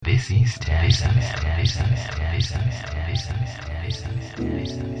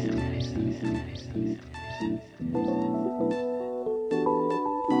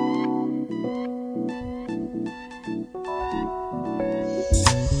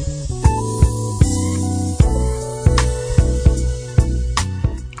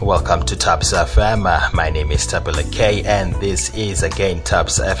Welcome to ThapsFm. My name is Thapelo K, and this is again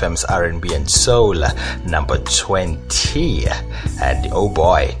ThapsFm's R&B and Soul number 20. And oh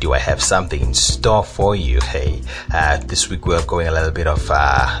boy, do I have something in store for you. Hey, this week we're going a little bit of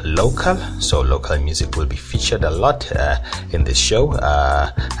local, so local music will be featured a lot in this show.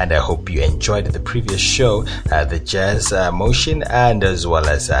 And I hope you enjoyed the previous show, the jazz motion, and as well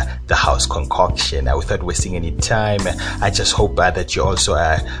as the house concoction. Without wasting any time, I just hope that you also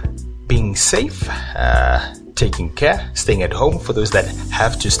being safe, taking care, staying at home for those that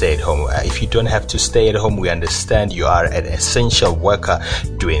have to stay at home. If you don't have to stay at home, we understand you are an essential worker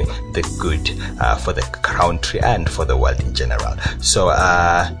doing the good for the country and for the world in general. So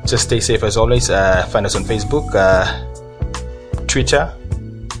just stay safe as always. Find us on Facebook, Twitter.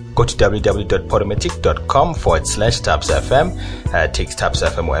 Go to www.podomatic.com/ThapsFM. Take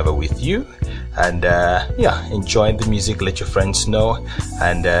ThapsFM wherever with you. And enjoy the music, let your friends know.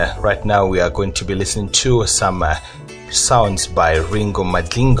 And right now we are going to be listening to some sounds by Ringo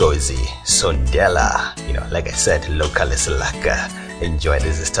Madlingozi, Sondela. You know, like I said, local is laka. Enjoy.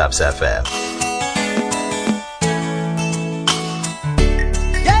 This is ThapsFM.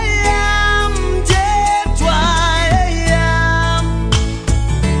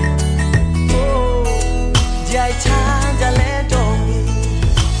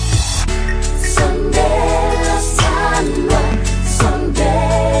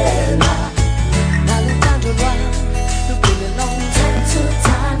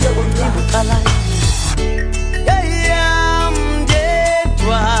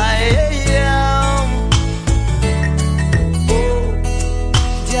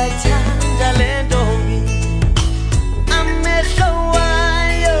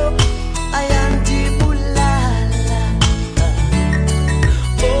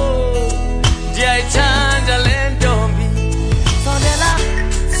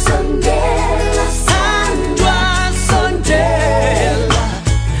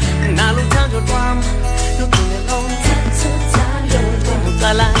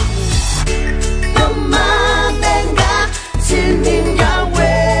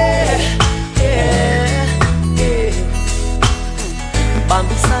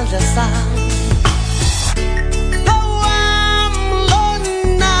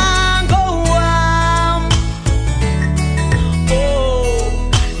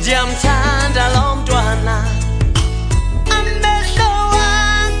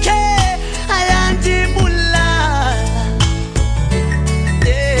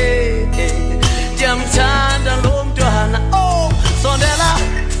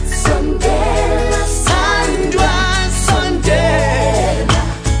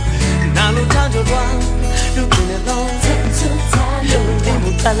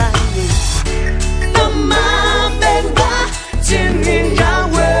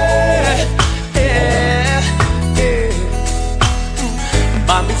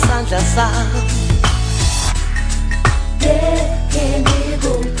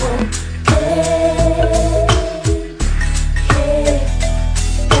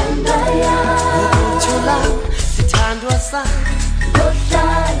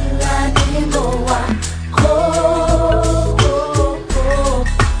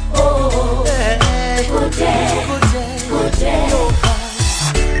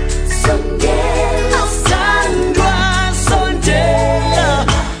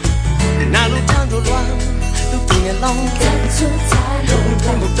 Now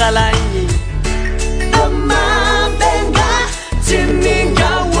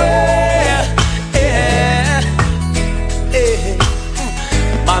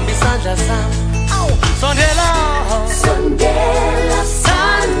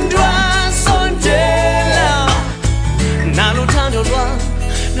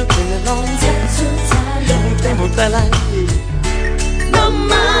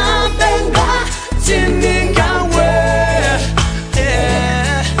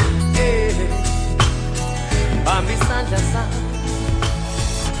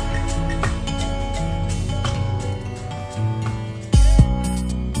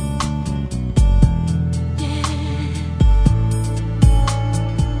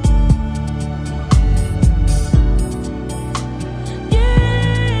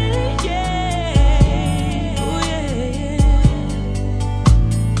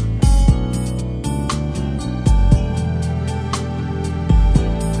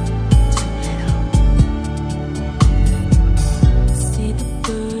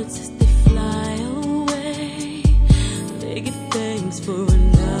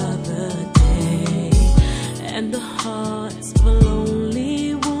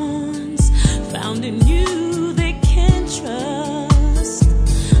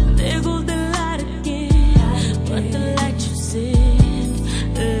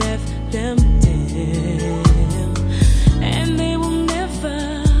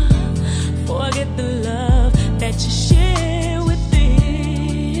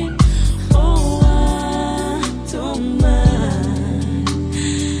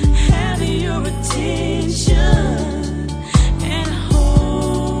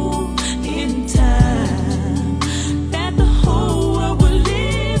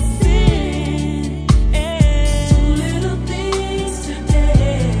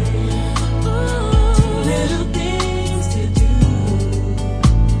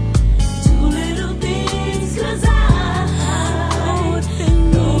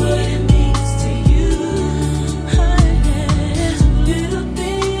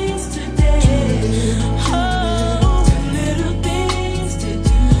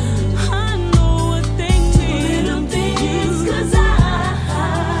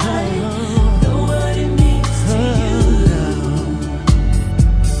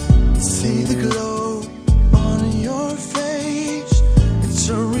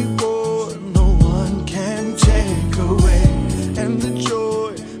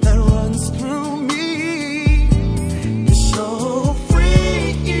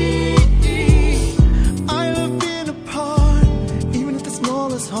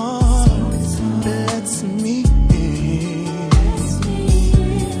song lets me in.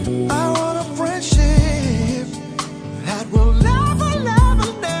 I want a friendship that will never, never,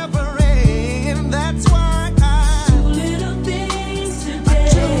 never end. That's why I do little things today.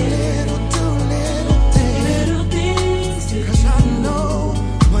 I do little things today. 'Cause I know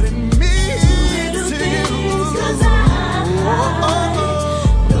what it means to you. 'Cause I know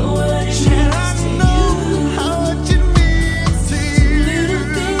what it means to you. How much it means to you. Little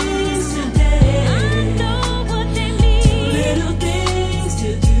things today. I know what they mean. Little things to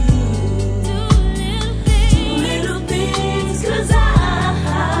do. Little things. 'Cause I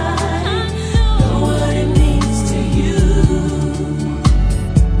know what it means to you.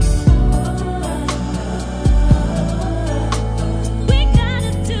 We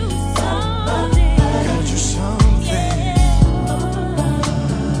gotta do something. Gotta do something.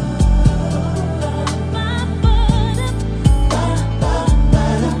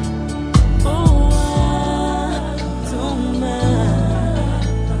 Don't mind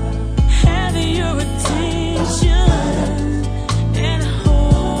having your attention and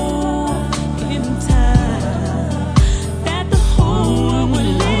hope in time that the whole world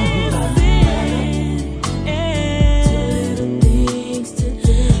will listen. Little things to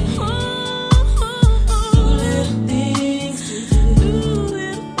do. Little things to do.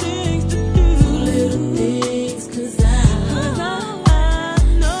 Little things to do. Little things. 'Cause I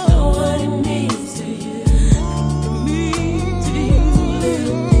know what it means to you. Means to you.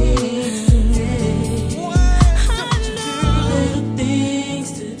 Little things today. Little things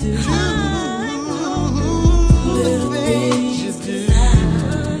to do. Little things to do.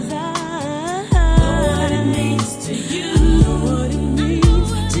 'Cause I know what it means to you. What it means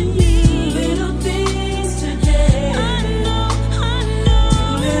to you. Little things today. I know.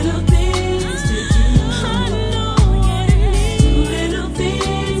 Little things to do. I know what it means. Little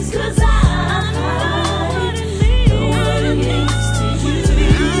things. 'Cause I know what it means to you.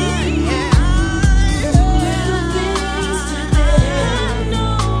 Little things today. I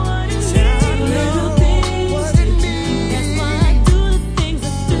know what it means. Little things to do. That's why I do the things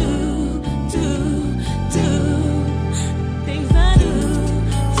I do. Things I do.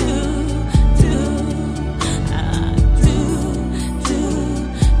 I do.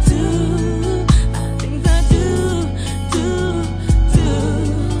 Things I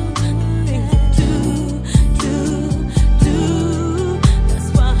do. That's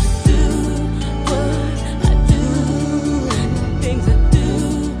why I do what I do. Things I do.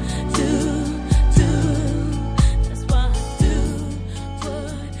 That's why I do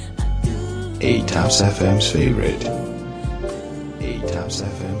what I do. ThapsFm's favorite.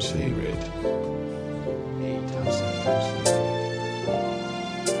 ThapsFm's favorite. ThapsFm's favorite.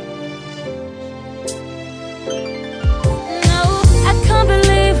 No, I can't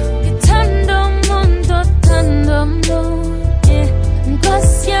believe you turned on mundo, turned on moon.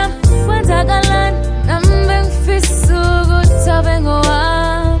 Nkosya kwenzakalan nambe ngifisa ukuthi abe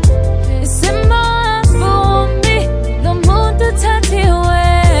ngowami. Isimo abumbi lo muntu uthathiwe.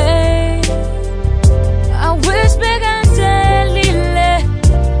 I wish bekanjelile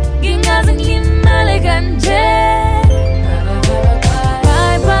ngingaze ngilimale kanje.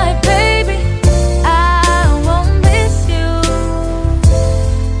 Bye bye baby, I won't miss you.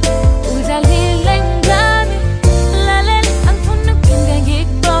 Udlalile ngami, lalela angifuni uphinde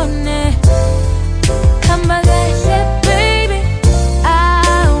ngikubone. Hamba kahle baby, I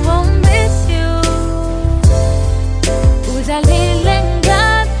won't miss you. Udlalile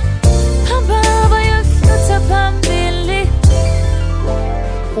ngami, hamba bayofutha phambili.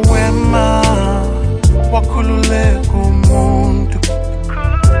 Wema wakhululeka umuntu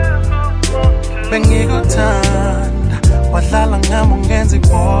bengikuthanda wadlala ngami ungenza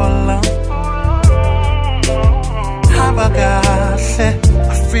ibhola hamba kahle.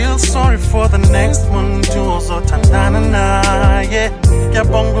 I feel sorry for the next muntu ozothandana naye.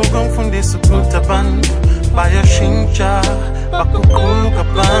 Ngiyabonga ukungifundisa ukuthi abantu bayashintsha baguquka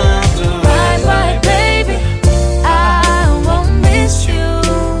abantu. Bye bye baby, I won't miss you.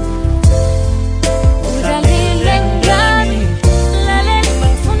 Udlalile ngami, lalela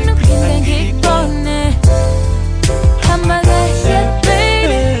angifuni uphinde ngikubone. Hamba kahle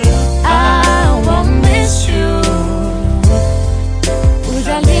baby, I won't miss you.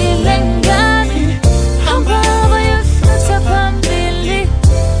 Udlalile ngami, hamba bayofutha phambili.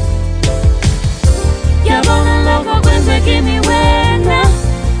 Yabona lokho kwenzeka kimi wena.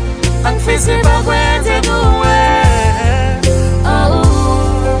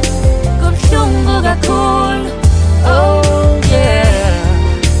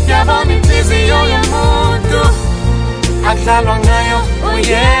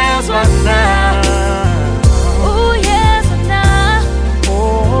 one now. Oh yes, now.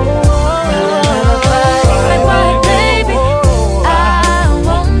 Bye, baby. I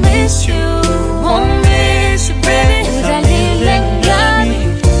won't miss you. Won't miss you, baby.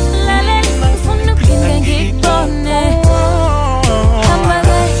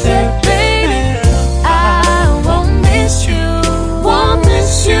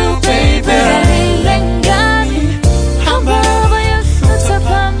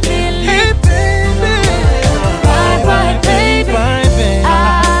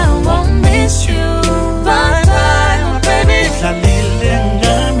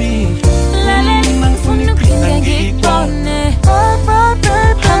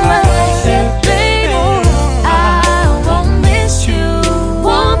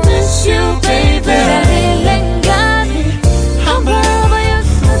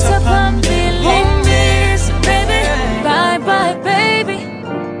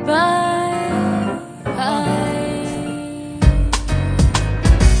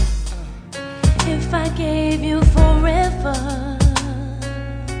 If I gave you forever,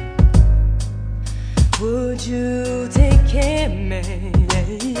 would you take care of me?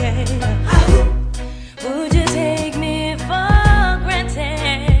 Would you take me for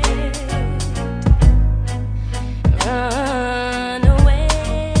granted? Run away.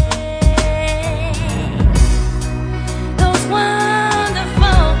 Those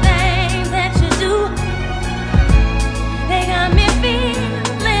wonderful things that you do, they got me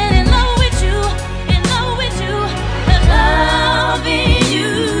feeling in love with you, in love with you. Loving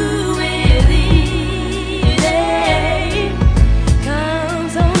you with ease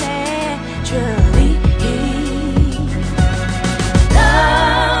comes so naturally.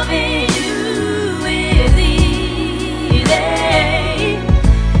 Loving you with ease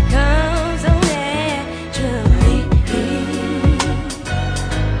comes so naturally.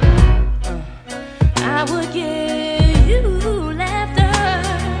 I would give you laughter,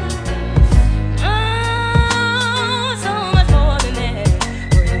 so much more than that.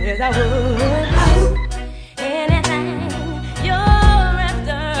 Yes, I would. Anything you're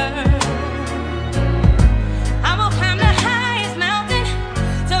after, I will climb the highest mountain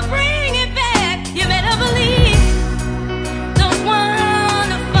to bring it back. You better believe those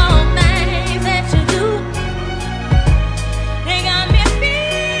wonderful things that you do, they got me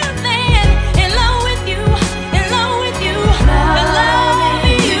feeling in love with you, in love with you.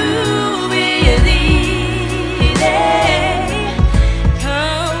 Loving you with ease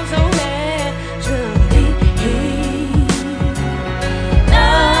comes so naturally.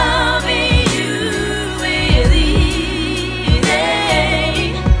 Loving you with ease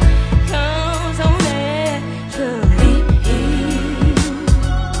comes so naturally.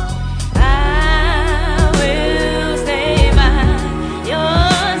 I will stay by your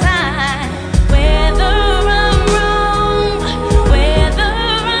side, whether I'm wrong, whether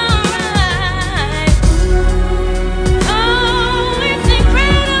I'm right. Oh, it's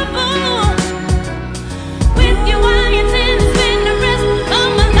incredible. With you, I intend to spend the rest of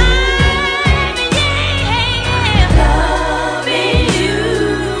my life. Yeah, loving you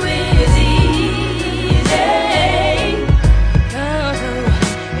is easy. Comes so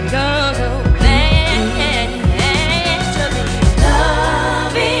naturally.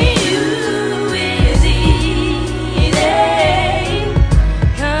 Loving you is easy.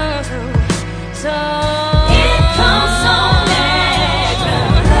 Comes so it comes so natural.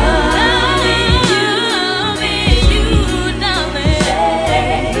 Loving you, darling,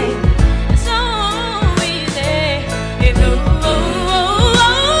 so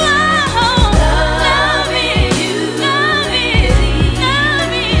easy. It's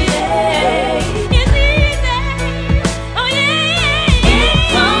loving you, it's easy. Oh yeah, it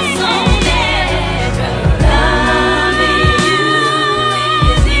comes so natural. Loving you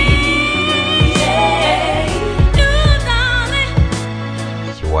is easy, darling.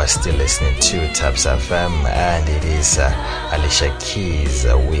 You are still listening to ThapsFM, and it is Alicia Keys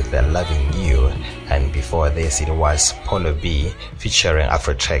with Loving You. And before this, it was Polo B featuring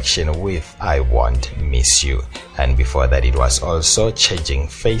Afrotraction with I Won't Miss You. And before that, it was also Changing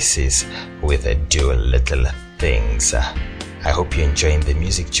Faces with Do Little Things. I hope you're enjoying the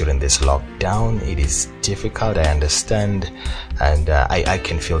music during this lockdown. It is difficult, I understand, and I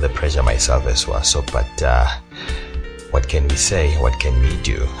can feel the pressure myself as well. So, but what can we say? What can we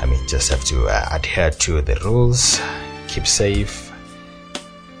do? I mean, just have to adhere to the rules, keep safe,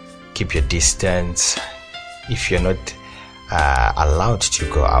 keep your distance. If you're not allowed to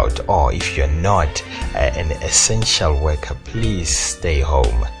go out, or if you're not an essential worker, please stay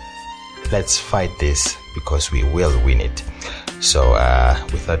home. Let's fight this because we will win it. So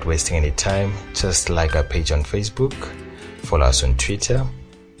without wasting any time, just like our page on Facebook, follow us on Twitter,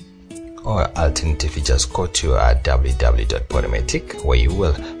 or alternatively just go to www.podomatic, where you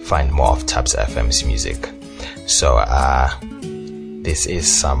will find more of ThapsFm's music. So this is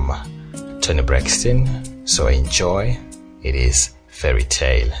some Tony Braxton, so enjoy. It is Fairy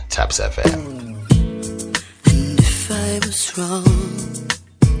Tale, Thaps FM. And if I was wrong,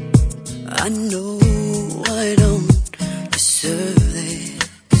 I know I don't deserve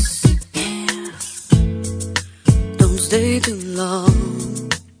this. Yeah. Don't stay too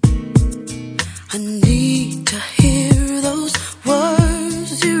long. I need to hear those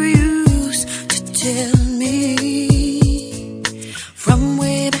words you used to tell me from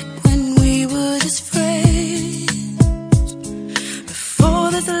way back when we were just friends,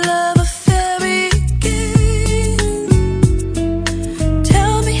 before this love affair began.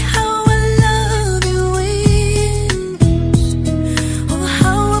 Tell me how I love you is, or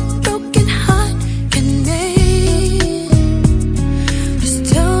how a broken heart can mend. Just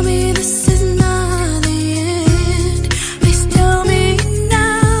tell me this is not the end. Please tell me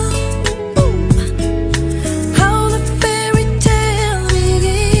now how the fairy tale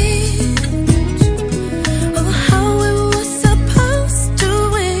begins, or how it was supposed to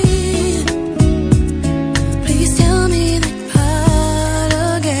end. Please tell me that part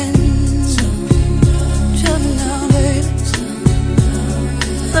again. Tell me now, baby.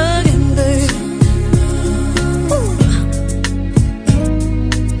 Again, baby.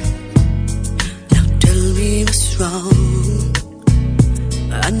 Now tell me what's wrong.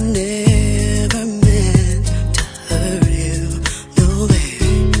 I never meant to hurt you, no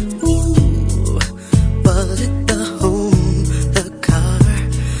baby. Was it the home, the car,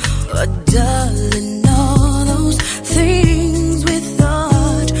 or darling, all those things we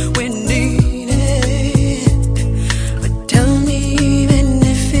thought we needed? But tell me even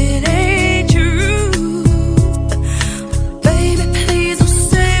if it ain't true, baby, please don't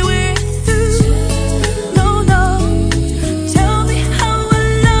stay with you. No, no. Tell me how I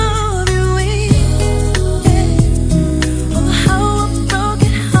love you is, or how a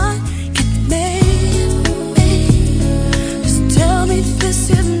broken heart can mend. Just tell me this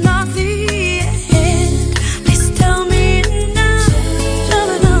is not the end. Please tell me now. Tell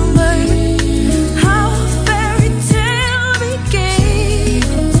me now, baby, how a fairy tale began,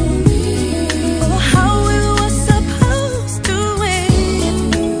 or how it was supposed to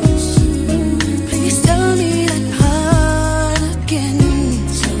end. Please tell me that part again.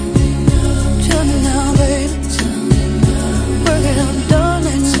 Tell me now, baby. Work it out,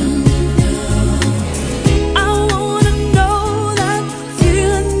 darling. I wanna know that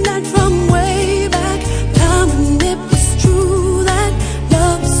feeling that from way back, time when it was true, that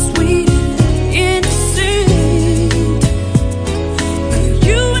love was sweet and innocent. But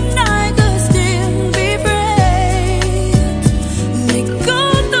you and I could still be friends. Make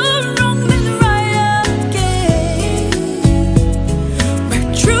all the wrong things right again. Where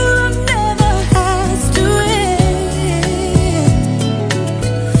true love never has to end.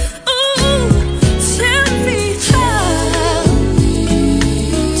 Ooh, tell me how.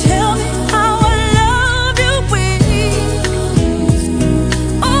 Tell me how I love you is,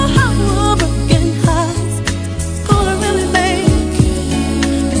 or how a broken heart's gonna really make.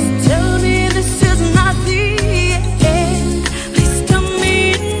 Just tell me this is not the end. Please tell me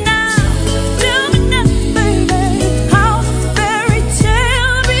now. Tell me now, baby, how the fairy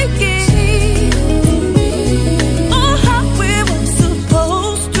tale begins, or how we were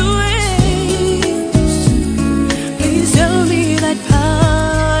supposed to end. Please tell me that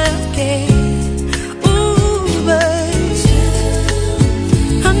part again. Ooh, baby,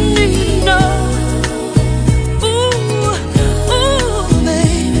 I need to know. Ooh,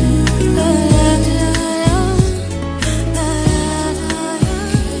 baby. La, la, la, la.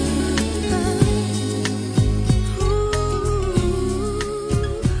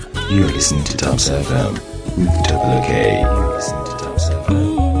 You're listening to Thaps FM with Thapelo K. You're listening to Thaps FM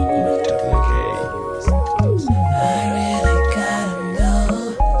with Thapelo K. I really gotta know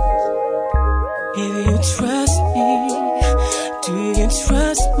if you trust me. Do you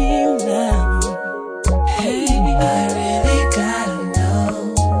trust me now? Hey, I really gotta know.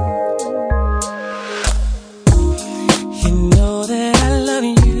 You know that I love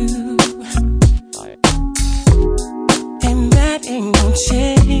you, and that ain't gonna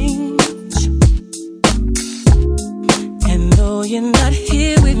change. And though you're not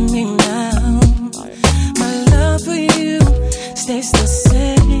here with me now, my love for you stays the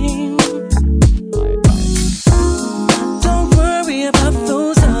same. Don't worry about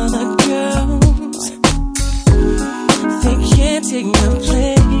those other girls. They can't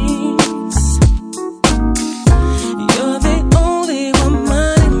You're the only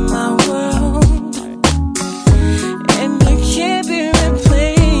woman in my world, and you can't be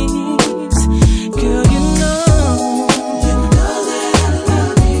replaced. Girl, you know that I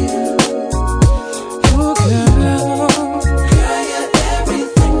love you. Ooh, girl, you're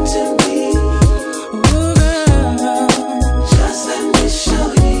everything to me. Ooh, girl, just let me show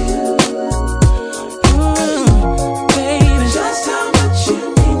you. Ooh, baby, just how much you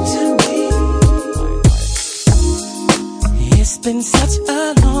mean to me. It's been such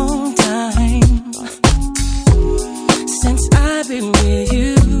a long time since I've been with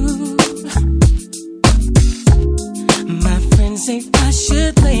you. My friends say I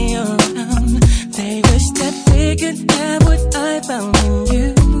should play around. They wish that they could have what I found in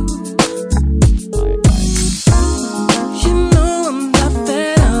you. You know I'm not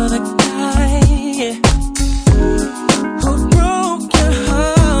that other guy who broke your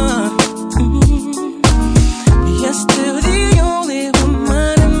heart. You're still the only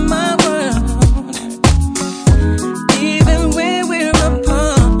woman in my world, even when we're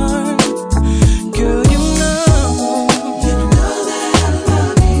apart. Girl, you know that I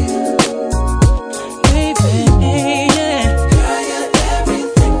love you, baby. Yeah. Girl, you're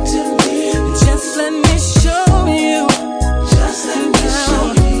everything to me. Just let me show you. Just let me show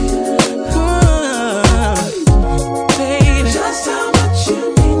you. Baby, just how much you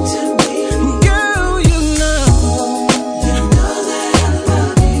mean to me. Girl, you know that I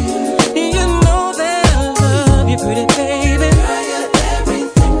love you. You know that I love you, pretty baby. Girl, you're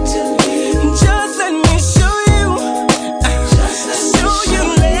everything to me. Just let me show you. Just let me show you,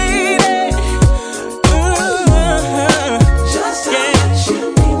 lady. Just how much you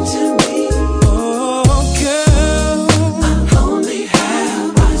mean to me. Oh, girl, I only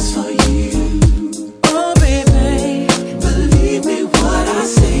have eyes for you. Oh, baby, believe me, what I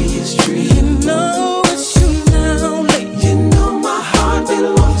say is true. You know it's true now, lady. You know my heart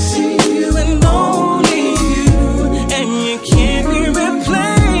belongs to you and only you, and you can't be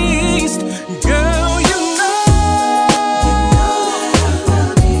replaced. Girl, you know that I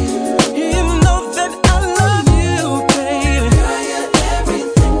love you. You know that I love you, baby. Girl, you're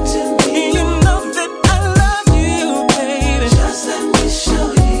everything to me. You know that I love you, baby. Just let me show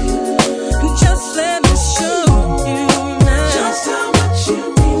you. Just let me show you now. Just how much you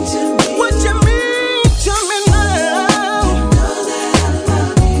mean to me. What you mean to me now. You know that I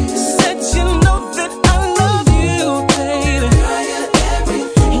love you. Said you know that I love you, baby. Girl, you're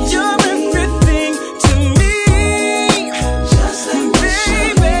everything. You're everything to me. Just let me show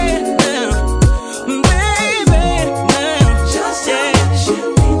you. Baby, now. Just how much you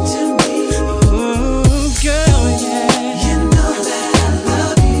mean to me. Ooh, girl, yeah. You know that I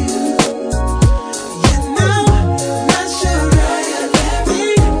love you. You know, not sure I have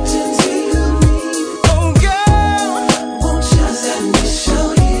everything to do. Oh, girl, won't you just let me show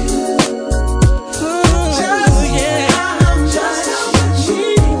you? Ooh, yeah. Just how much you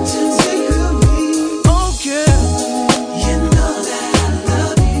mean to me. Oh, girl, you know that I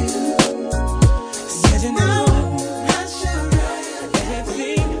love you. Said you know, not sure I have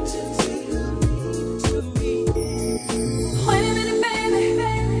everything to do. Wait a minute, baby,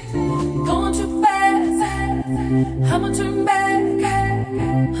 going too fast. I'ma turn back.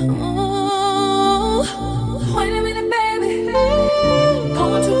 Ooh, wait a minute, baby,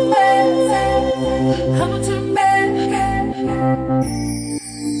 going too fast. I'ma turn back.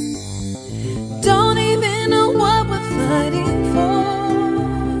 Don't even know what we're fighting for,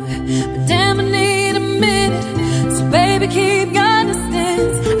 but damn, I need a minute. So baby, keep your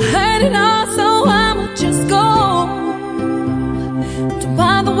distance. I heard it all, so I'ma just go. Don't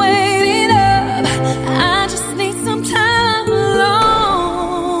bother waiting up. I just need some time alone.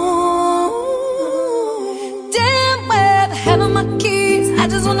 Damn, where the hell are my keys? I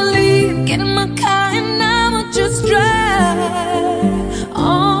just wanna leave, get in my car, and I'ma just drive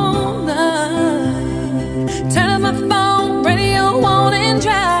all night. Turn up my phone, radio on and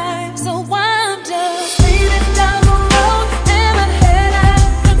drive. So I'm just speeding down the road, and my head out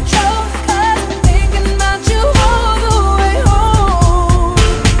of control.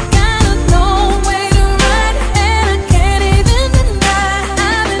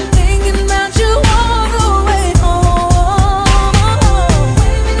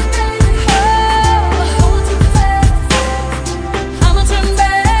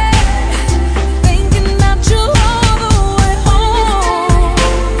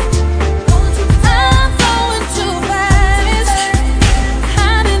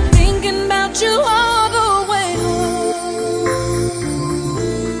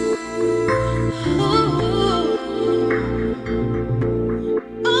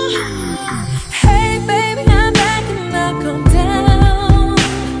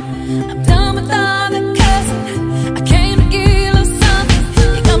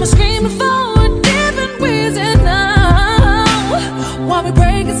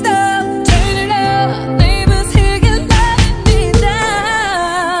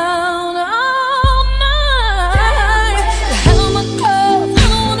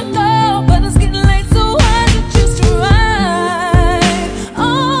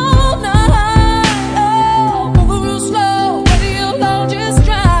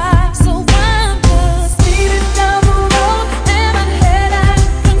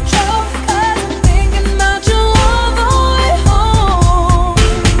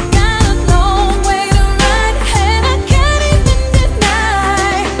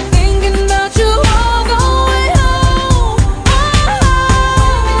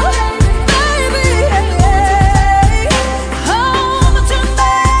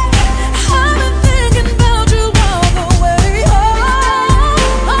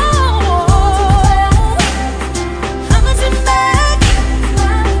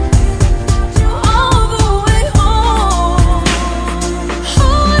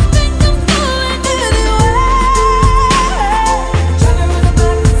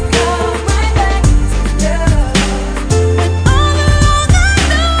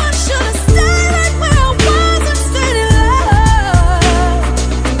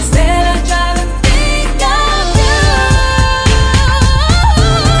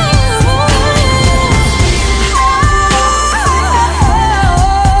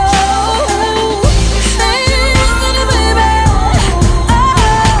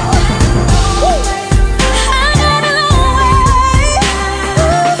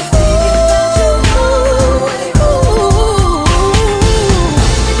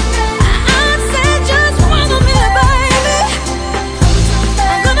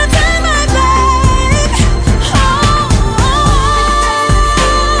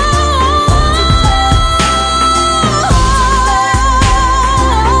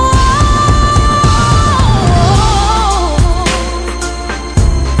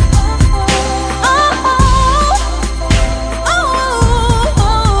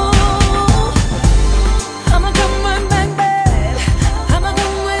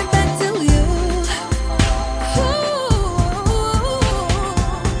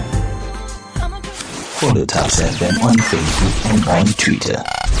 Follow ThapsFM on Facebook and on Twitter.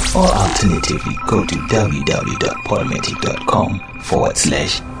 Or alternatively, go to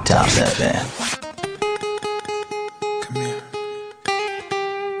www.podomatic.com/ThapsFM. Come here.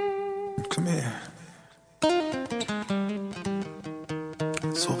 Come here.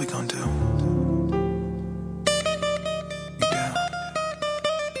 That's what we gonna do. You down?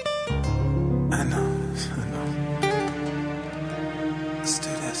 I know. Let's do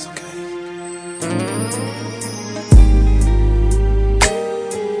this, okay?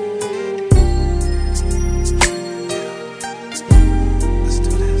 Let's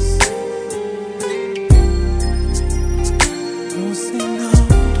do this. Don't say no,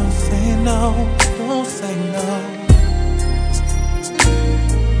 don't say no, don't say no.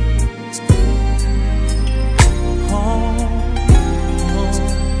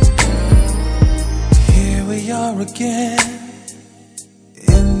 Here we are again,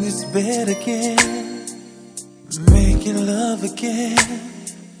 in this bed again, making love again,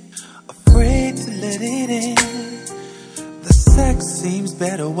 afraid to let it in. The sex seems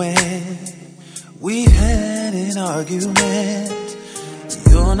better when we've had an argument.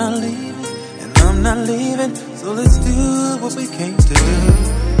 You're not leaving and I'm not leaving, so let's do what we came to do.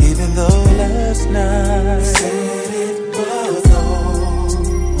 Even though last night said it was over,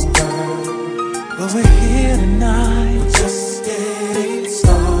 but we're here tonight, just getting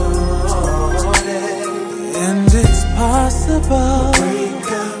started. And it's possible we'll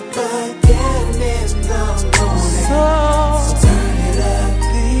wake up again in the morning. So turn it up,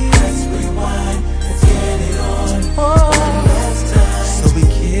 please. Let's rewind, let's get it on. One last time. So we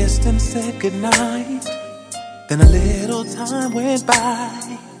kissed and said goodnight. Then a little time went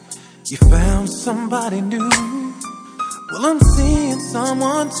by. You found somebody new. Well, I'm seeing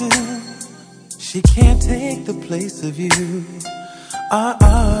someone too. She can't take the place of you. Our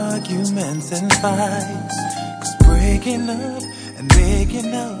arguments and fights, 'cause breaking up and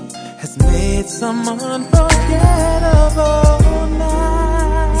making up has made some unforgettable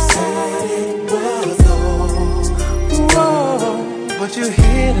night. You said it was over, but you're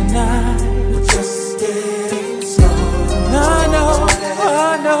here tonight. We're just getting started. I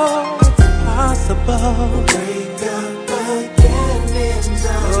know it's possible. Wake up again in the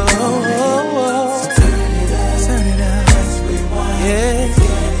morning. So turn it up. Let's rewind. Yeah. Let's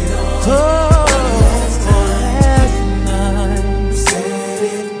get it on. Last night you said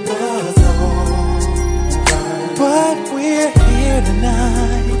it was over, but we're here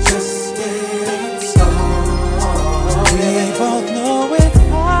tonight. We're just getting started. We both know it's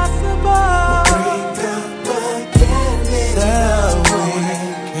possible.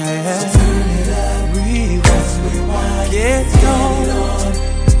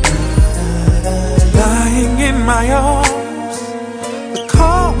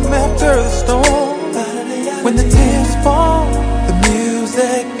 When the tears fall, the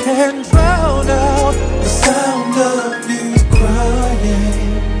music can drown out the sound of you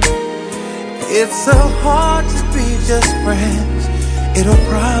crying. It's so hard to be just friends. It'll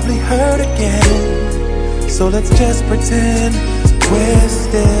probably hurt again. So let's just pretend we're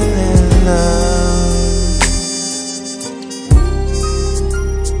still in love.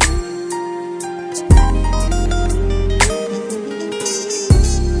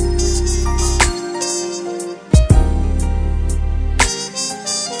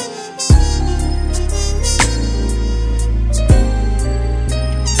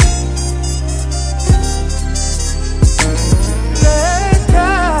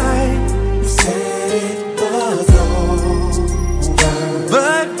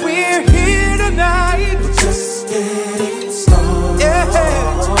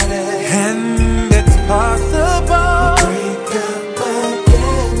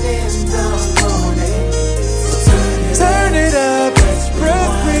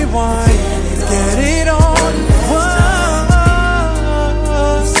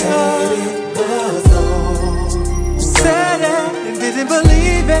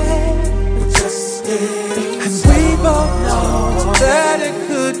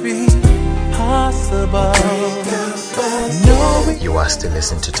 You are still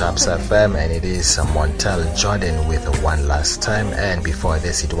listening to ThapsFM, and it is Montel Jordan with One Last Time, and before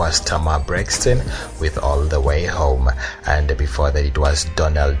this it was Tamar Braxton with All the Way Home, and before that it was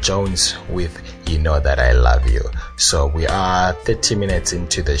Donnell Jones with You Know That I Love You. So we are 30 minutes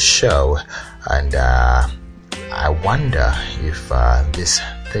into the show, and I wonder if this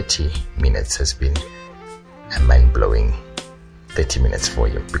 30 minutes has been a mind-blowing 30 minutes for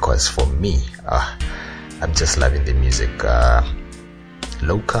you, because for me, I'm just loving the music.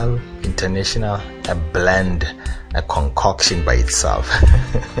 Local, international, a blend, a concoction by itself.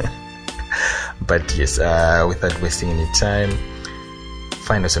 But yes, without wasting any time,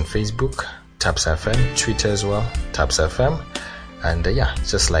 find us on Facebook, ThapsFM, Twitter as well, ThapsFM, and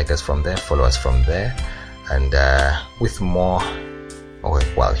just like us from there, follow us from there, and with more,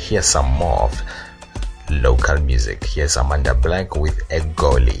 here's some more of local music. Here's Amanda Blank with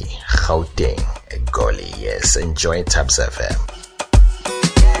Egoli, Gauteng, Egoli. Yes, enjoy ThapsFM.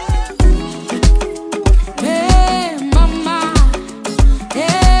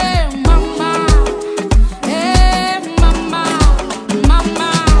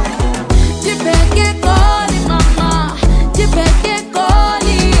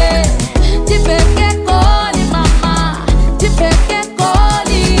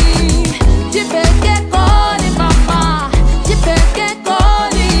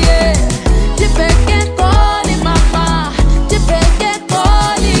 Japan.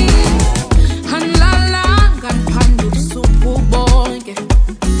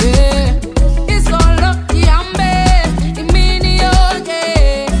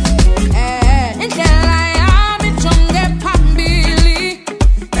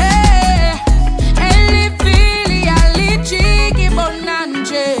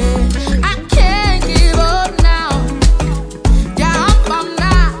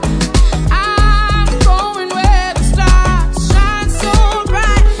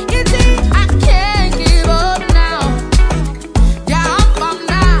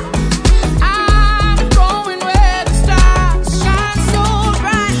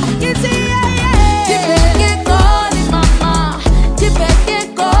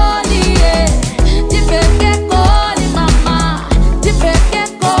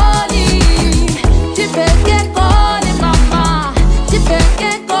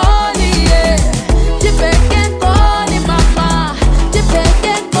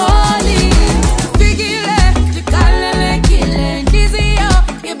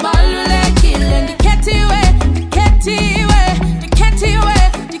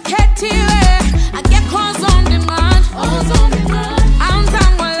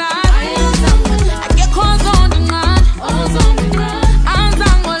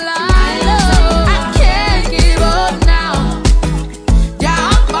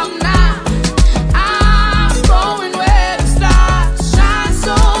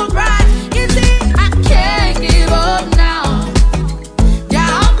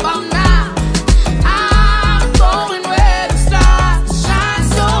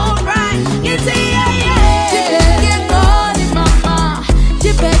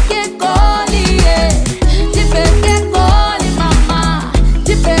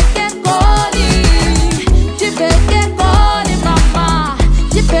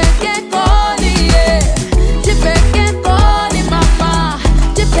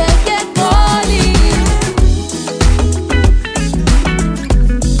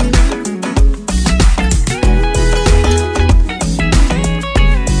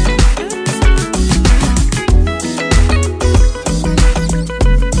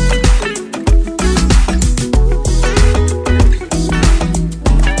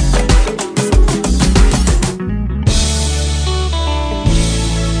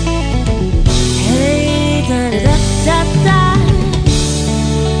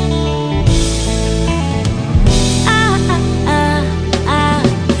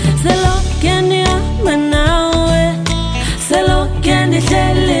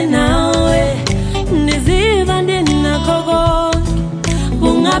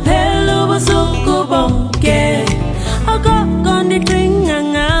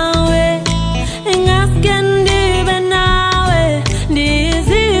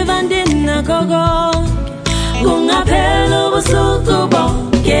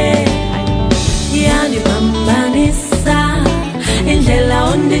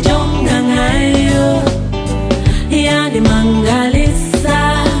 ondijonga ngayo yanimangalisa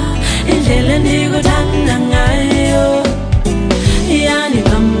indlela ndikuthanda ngayo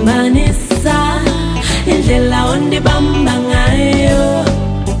yanibambanisa indlela ondibamba ngayo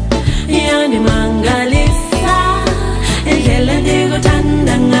yanimangalisa indlela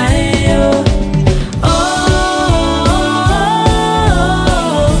ndikuthanda ngayo.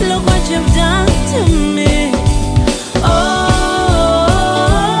 Look what you've done to me.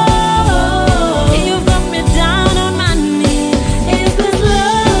 You've got me down on my knees. Is this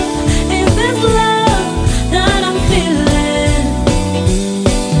love? Is this love that I'm feeling?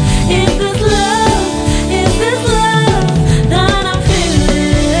 Is this love? Is this love that I'm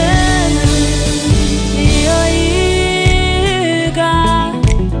feeling? Yoika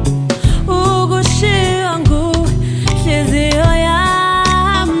ukushiyangu hliziyo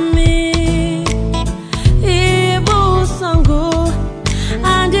yami ibusangu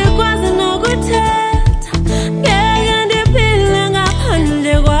andikwazi nokuthetha ngeke ndiphile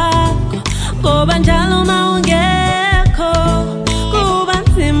ngaphandle kwakho ngoba njalo mawungekho kuba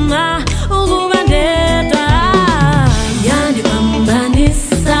nzima ukuba ndedwa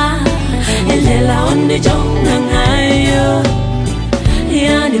yandibambanisa indlela ondijonga ngayo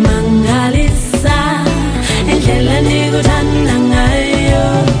yanimangalisa indlela ndikuthanda ngayo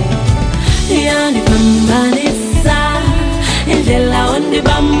yanibambanisa indlela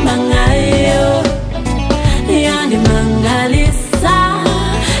ondibamba ngayo yanimangalisa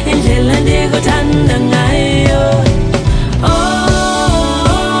indlela ndikuthanda ngayo.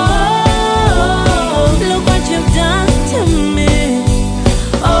 Look what you've done to me.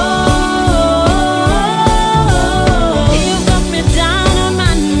 You've got me down on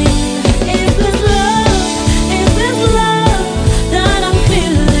my knees. Is this love? Is this love that I'm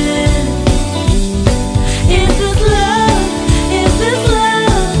feeling? Is this love? Is this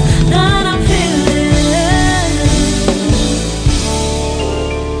love that I'm feeling?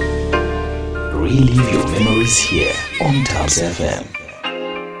 Relive your memories here on ThapsFM.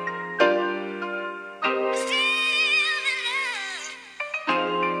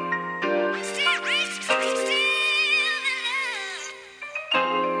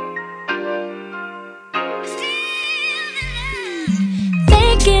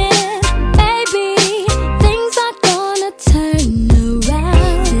 Thinking, maybe things are gonna turn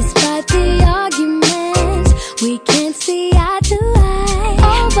around. Despite the arguments, we can't see eye to eye.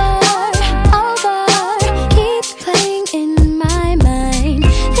 Over, keeps playing in my mind.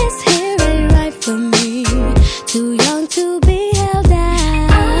 This here ain't right for me. Too young to be held down.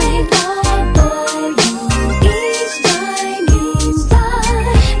 I fall for you each time.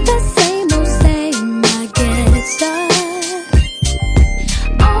 The same old same, I get stuck.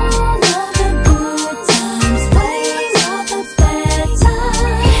 All of the good times, ways of the bad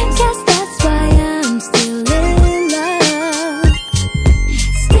times. Guess that's why I'm still in love.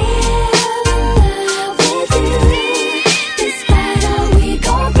 Still in love with you. Despite all we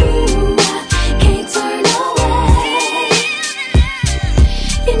go through, I can't turn away.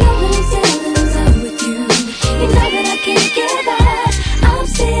 You know that I'm still in love with you. You know that I can't give up. I'm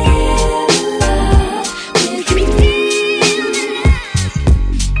still in love with you.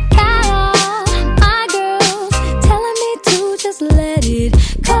 Got all my girls telling me to just let it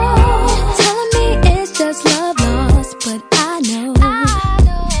go. Telling me it's just love lost, but I know.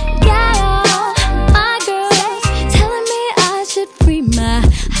 Got all my girls telling me I should free my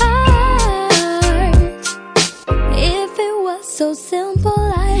heart. If it was so simple, I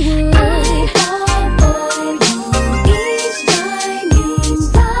would. fall for you each time.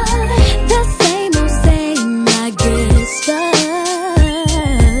 The same old same, I get stuck.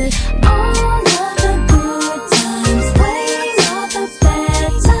 All of the good times, ways of the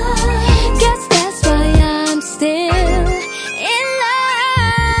bad times. Guess that's why I'm still in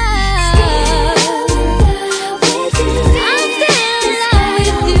love. With you. I'm still in love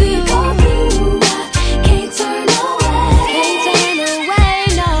with you. Can't turn away. Can't turn away,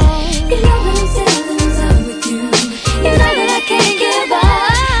 no. You know that I'm still in love with you. You know that I can't give up.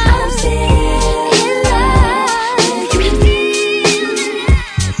 I'm still in love with you.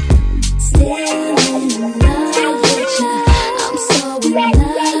 Still in love with you. I'm so in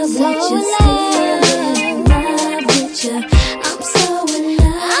love with you. Still in love with you. I'm so in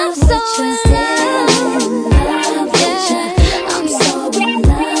love with you. Still in love with you. I'm so in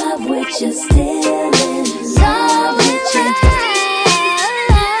love with you. Still in love with you.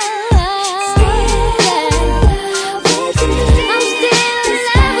 I'm still in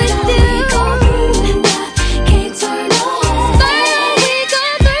love with you. Can't turn away. We go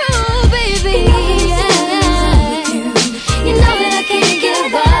through, baby. You know that I can't give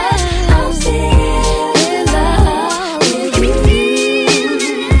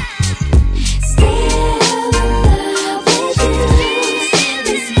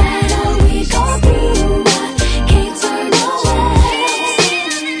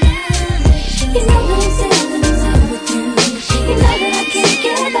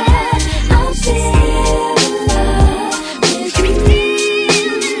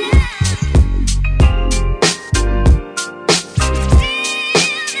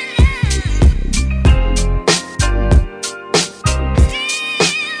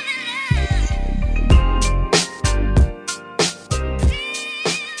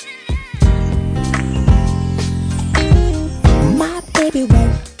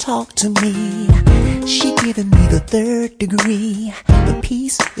talk to me. She giving me the third degree. The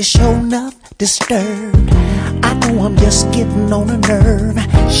peace is sure enough disturbed. I know I'm just getting on a nerve.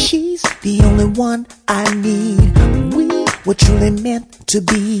 She's the only one I need. We were truly meant to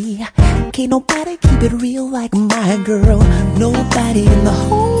be. Can't nobody keep it real like my girl. Nobody in the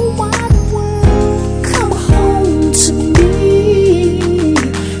whole wide world. Come home to me,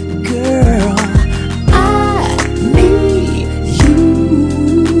 girl. I need you.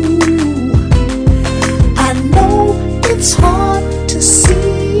 I know it's hard to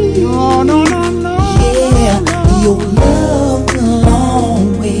see. No, no, no, no. Yeah, your love will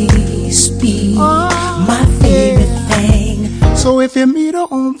always be my favorite thing. So if you meet her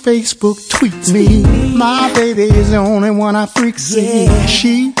on Facebook, tweet me. My baby is the only one I freak see. Yeah.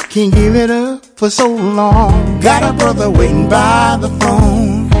 She can't give it up for so long. Got a brother waiting by the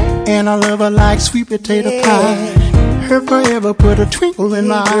phone, and I love her like sweet potato pie. Her forever put a twinkle in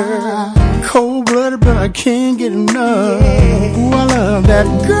my eye. Cold-blooded, but I can't get enough. Ooh, I love that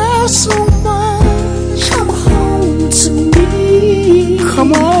girl so much. Come home to me.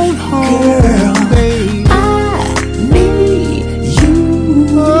 Come on home, girl, baby. I need you.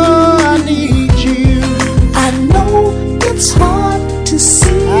 Oh, I need you. I know it's hard to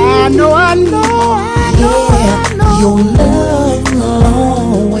see. I know, I know, I know, Yeah, I know. your love will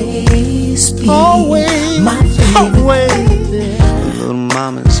always be Always, my favorite always. Little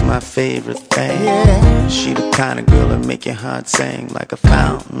mama's my favorite thing. Yeah. She the kind of girl that make your heart sing like a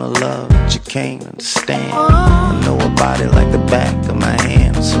fountain of love that you can't understand. I know her body like the back of my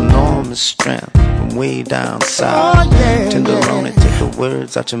hand. It's enormous strength from way down south. Oh, yeah, Tenderoni, yeah. take the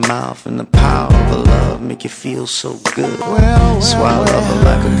words out your mouth, and the power of her love make you feel so good. Well, So I love her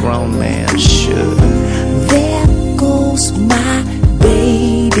like a grown man should. There goes my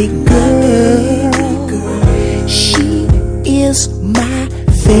baby girl. She is my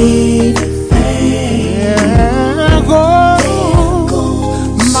favorite thing. There goes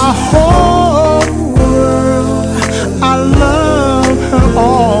my whole world. I love her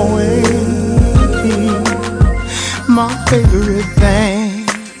always. My favorite thing.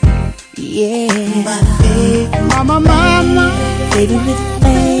 Yeah, my favorite, My. favorite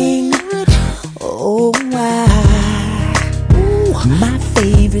thing. Oh, my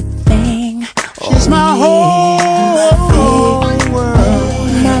favorite thing. She's my whole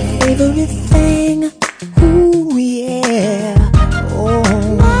world. My favorite thing. Ooh, yeah. Oh,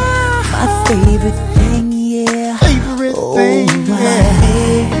 my favorite thing, yeah. Favorite thing,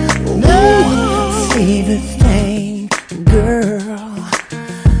 yeah. My favorite thing, girl.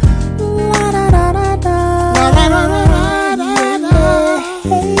 La da da da da. La la la la la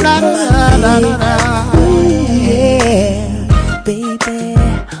la la la la la. Ooh, yeah, baby.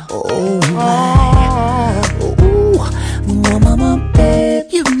 Oh my. Ooh, mama, baby.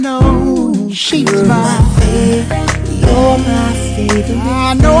 You know she's my favorite. You're my favorite. I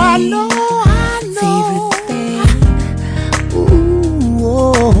know, I know, I know. Favorite thing. Ooh,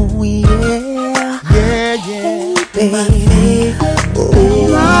 oh yeah. Yeah, yeah. Baby. Oh,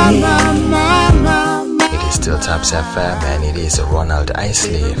 It is still Taps FM, and it is Ronald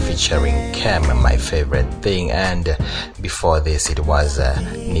Isley featuring Cam, my favorite thing. And before this, it was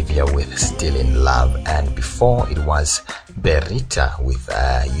Nivea with Still in Love, and before it was Berita with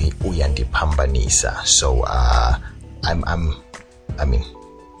Uyandi Pambanisa. So I mean,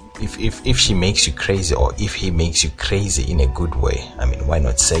 if she makes you crazy, or if he makes you crazy in a good way, I mean, why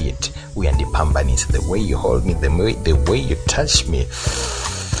not say it? Uyandi Pambanisa, the way you hold me, the way you touch me.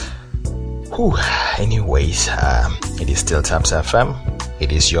 Whew. Anyways, it is still Taps FM.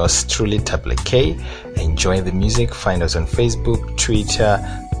 It is yours truly, Thapelo K. Enjoy the music. Find us on Facebook, Twitter,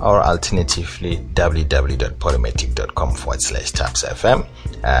 or alternatively www.podomatic.com/ThapsFM,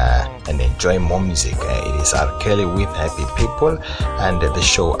 and enjoy more music. It is R. Kelly with Happy People, and the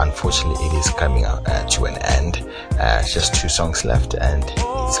show, unfortunately, it is coming to an end. Just 2 songs left, and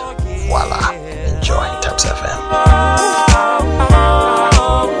it's voila. Enjoy Taps FM.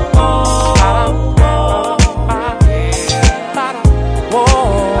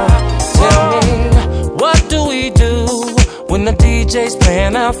 When the DJ's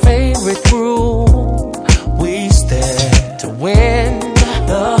playing our favorite groove, we stand to win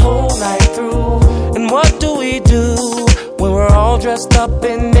the whole night through. And what do we do when we're all dressed up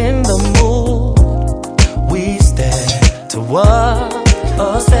and in the mood? We stand to what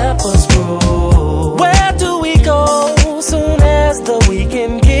a step us through. Where do we go soon as the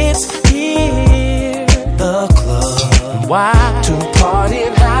weekend gets here? The club. Why? To party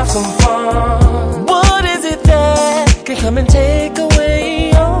and have some fun. What is it that can come and take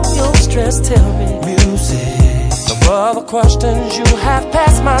away all your stress? Tell me. Music, the For the questions you have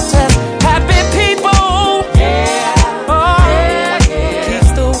passed my test. Happy people, yeah, oh, yeah, yeah.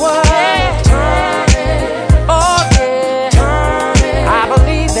 Keeps the world turning, oh yeah, turning. I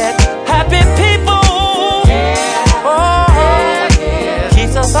believe that happy people, yeah, oh, yeah, yeah.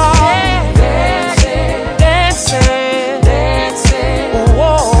 Keeps us all dancing, dancing, dancing.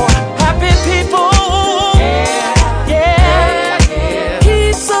 Whoa, happy people, yeah, yeah, yeah.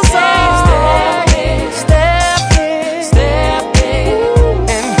 Keeps us all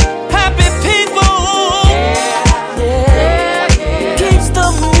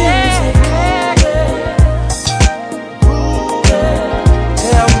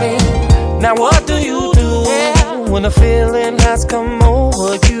now what do you do when a feeling has come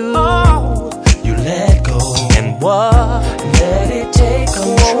over you? You let go and what? Let it take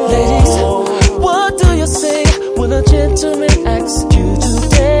control. Ladies, what do you say when a gentleman asks you to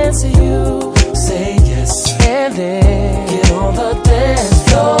dance? You say yes and then get on the dance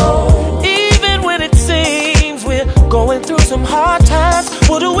floor. Even when it seems we're going through some hard times,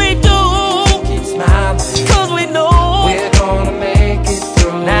 what do? Keep smiling, 'cause we know we're gonna make it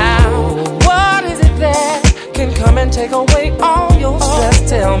through. Now can come and take away all your stress.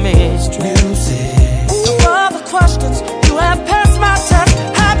 Tell me, music. For the questions you have passed my test.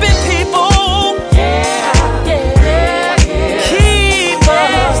 Happy people, yeah, yeah, yeah. Keep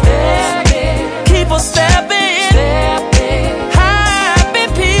us stepping, keep us stepping, stepping. Happy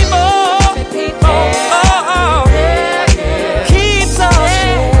people, oh, oh, oh. Yeah, yeah. Keeps us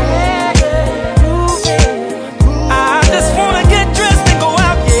moving. I just wanna get dressed and go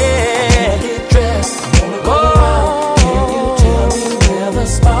out, yeah. Get dressed.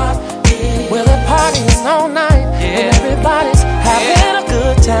 Where the party is all night, yeah, and everybody's having a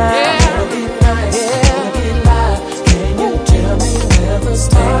good time. Yeah. Get live. Can you tell me where the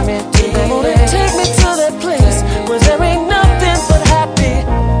start is? Come on and take me to that place where there ain't nothing but happy.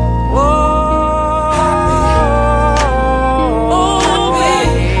 Whoa, happy. Oh, happy.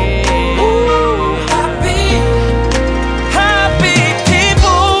 Ooh, happy. Happy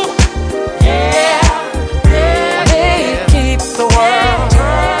people. Yeah, yeah. They keep the world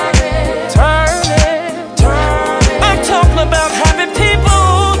about happy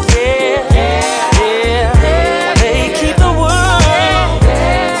people, yeah, yeah, yeah. They keep the world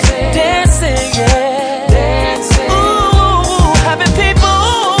dancing, dancing, yeah, dancing. Ooh, happy people,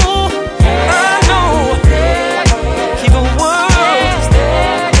 I know, keep the world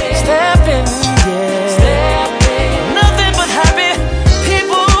stepping, yeah, nothing but happy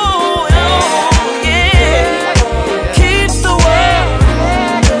people, oh, yeah, keeps the world.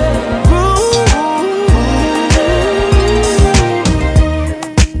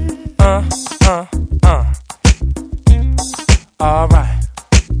 Alright.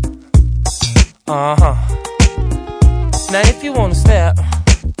 Now if you wanna step,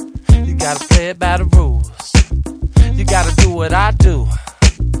 you gotta play it by the rules. You gotta do what I do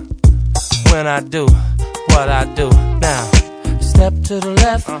when I do what I do. Now, step to the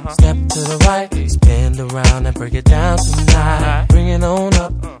left, step to the right, spin around and break it down tonight. Bring it on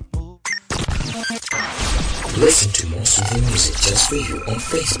up. Listen to more soothing music just for you on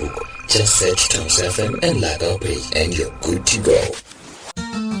Facebook. Just search ThapsFM and like our page and you're good to go.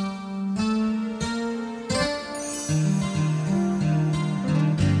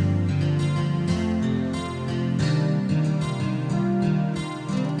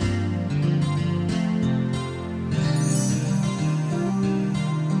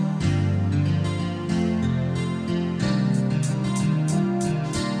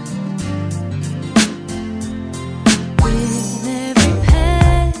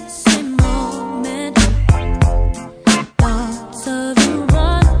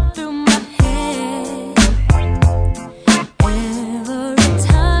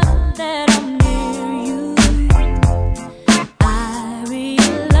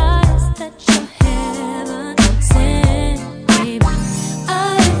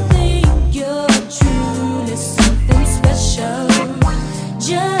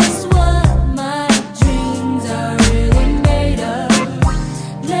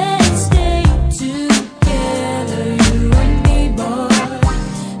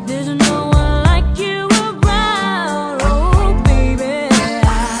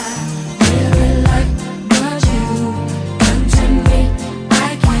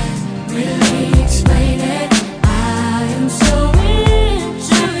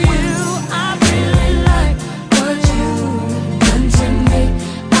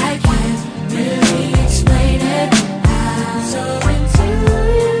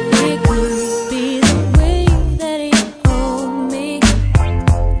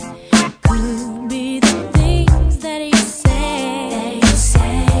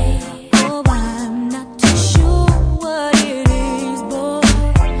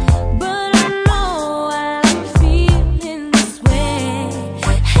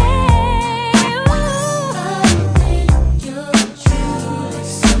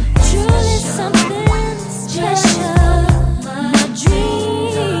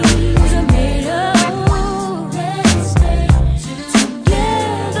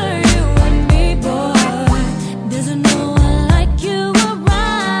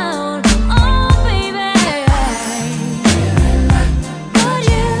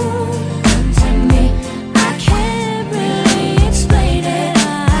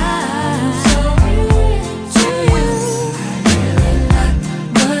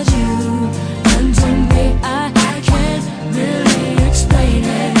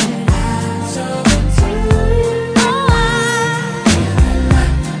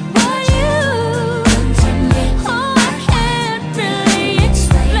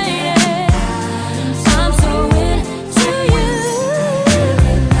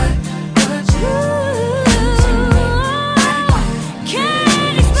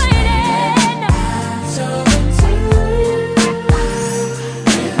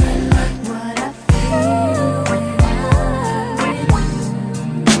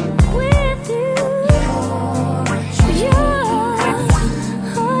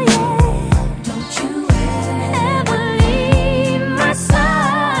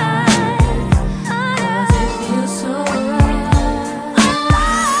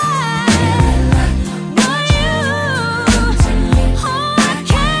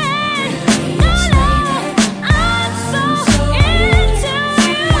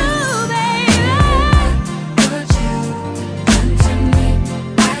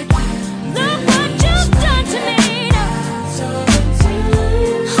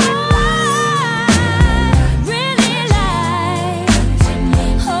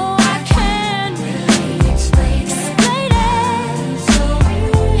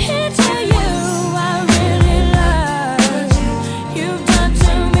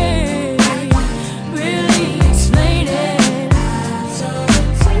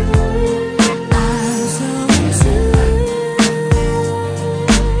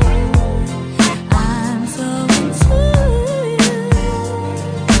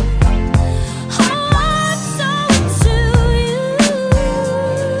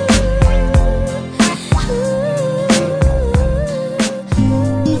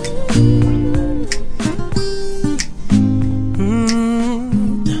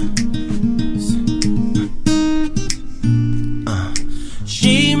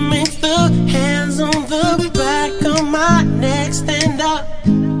 He makes the hands on the back of my neck stand up.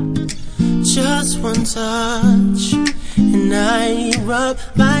 Just one touch, and I erupt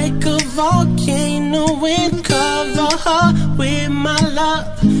like a volcano and cover her with my love.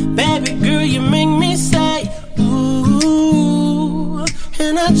 Baby girl, you make me say, ooh,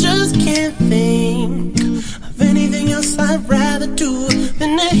 and I just can't think of anything else I'd rather do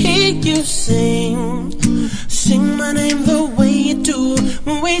than to hear you sing. Sing my name the way you do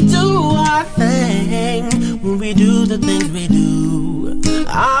when we do our thing, when we do the things we do.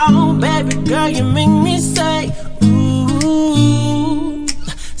 Oh, baby girl, you make me say, ooh,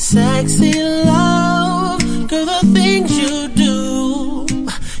 sexy love, girl, the things you do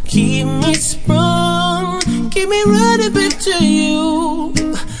keep me sprung, keep me ready back to you.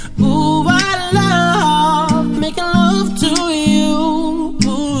 Ooh, I love making love to you.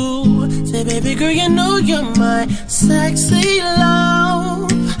 Ooh, say, baby girl, you know you're my sexy love.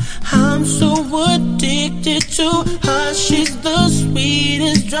 I'm so addicted to her, she's the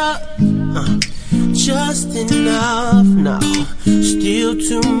sweetest drug. Just enough now, still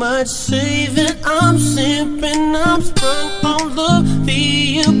too much, say that I'm simping, I'm sprung on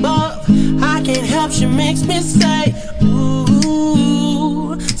the above. I can't help, she makes me say,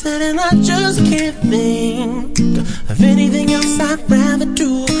 ooh, said, and I just can't think of anything else I'd rather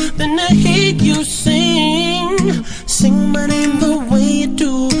do than to hear you sing. Sing my name the way you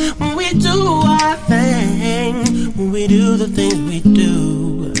do when we do our thing, when we do the things we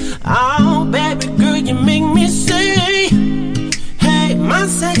do. Oh, baby girl, you make me say, hey, my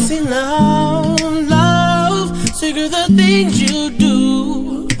sexy love, love, so girl, the things you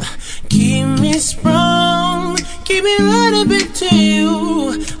do keep me sprung, keep me ready back to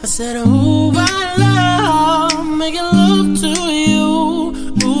you. I said, oh, I love making love to you.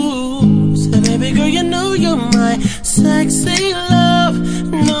 Ooh, say, baby girl, you know you're my sexy love.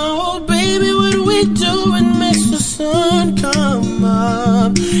 No, baby, what we do, it makes the sun come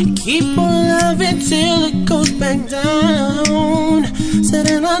up. Keep on loving till it goes back down. Said,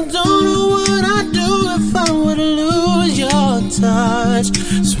 and I don't know what I'd do if I would lose your touch.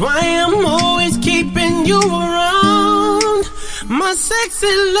 That's why I'm always keeping you around, my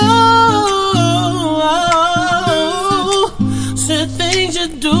sexy love. Said, things you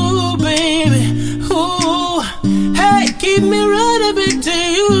do, baby. Ooh, hey, keep me right back to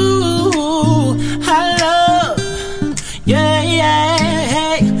you. I love, yeah, yeah,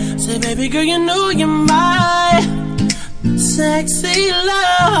 hey. Say, baby girl, you know you're my sexy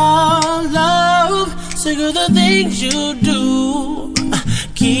love, love. Say, girl, the things you do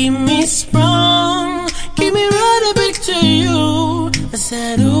keep me sprung, keep me right back to you. I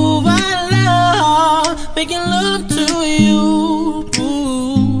said, ooh, I love making love to you.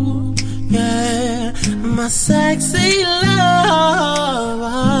 Ooh, yeah, my sexy love.